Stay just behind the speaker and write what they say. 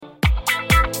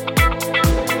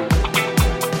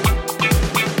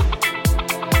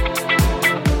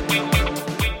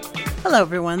Hello,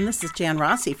 everyone. This is Jan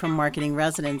Rossi from Marketing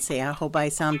Residency. I hope I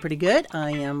sound pretty good.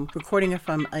 I am recording it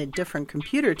from a different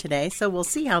computer today, so we'll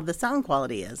see how the sound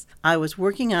quality is. I was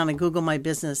working on a Google My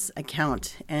Business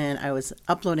account, and I was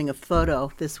uploading a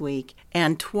photo this week,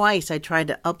 and twice I tried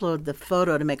to upload the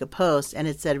photo to make a post, and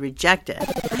it said rejected.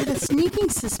 I had a sneaking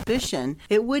suspicion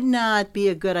it would not be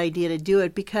a good idea to do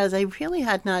it because I really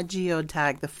had not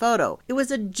geotagged the photo. It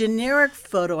was a generic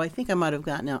photo. I think I might have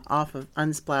gotten it off of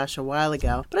Unsplash a while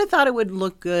ago, but I thought it would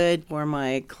look good for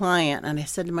my client, and I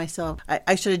said to myself,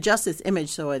 I should adjust this image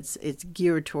so it's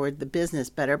geared toward the business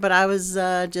better, but I was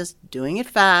just doing it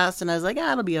fast, and I was like,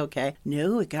 it'll be okay.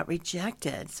 No, it got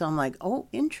rejected. So I'm like, oh,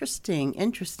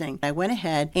 interesting. I went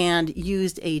ahead and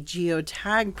used a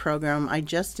geotag program. I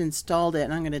just installed it,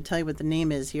 and I'm going to tell you what the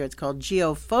name is here. It's called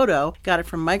GeoPhoto. Got it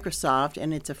from Microsoft,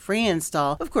 and it's a free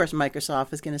install. Of course,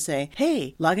 Microsoft is going to say,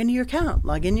 hey, log into your account,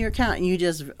 and you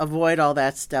just avoid all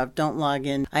that stuff. Don't log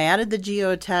in. I added the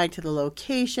geotag to the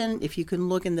location. If you can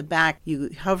look in the back, you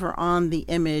hover on the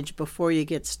image before you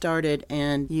get started,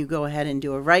 and you go ahead and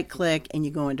do a right click, and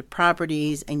you go into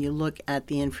properties, and you look at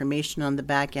the information on the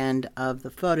back end of the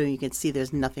photo. You can see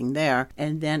there's nothing there.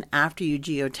 And then after you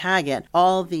geotag it,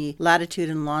 all the latitude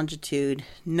and longitude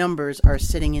numbers are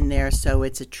sitting in there, so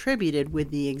it's attributed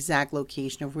with the exact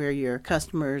location of where your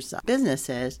customer's business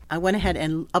is. I went ahead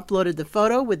and uploaded the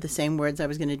photo with the same words I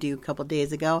was going to do a couple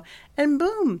days ago, and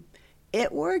boom,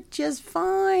 it worked just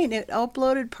fine. It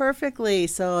uploaded perfectly.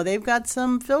 So they've got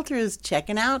some filters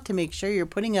checking out to make sure you're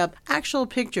putting up actual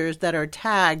pictures that are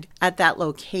tagged at that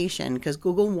location, because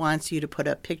Google wants you to put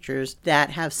up pictures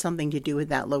that have something to do with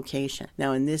that location.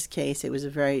 Now, in this case, it was a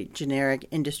very generic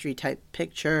industry type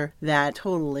picture that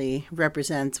totally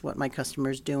represents what my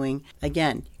customer's doing.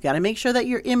 Again, you got to make sure that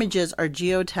your images are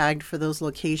geotagged for those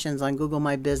locations on Google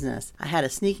My Business. I had a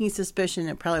sneaking suspicion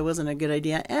it probably wasn't a good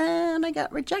idea, and I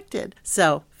got rejected.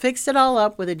 So fix it all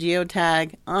up with a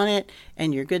geotag on it,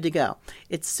 and you're good to go.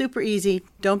 It's super easy.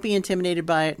 Don't be intimidated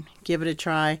by it. Give it a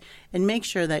try, and make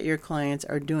sure that your clients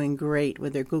are doing great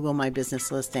with their Google My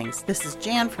Business listings. This is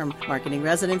Jan from Marketing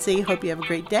Residency. Hope you have a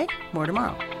great day. More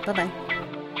tomorrow. Bye-bye.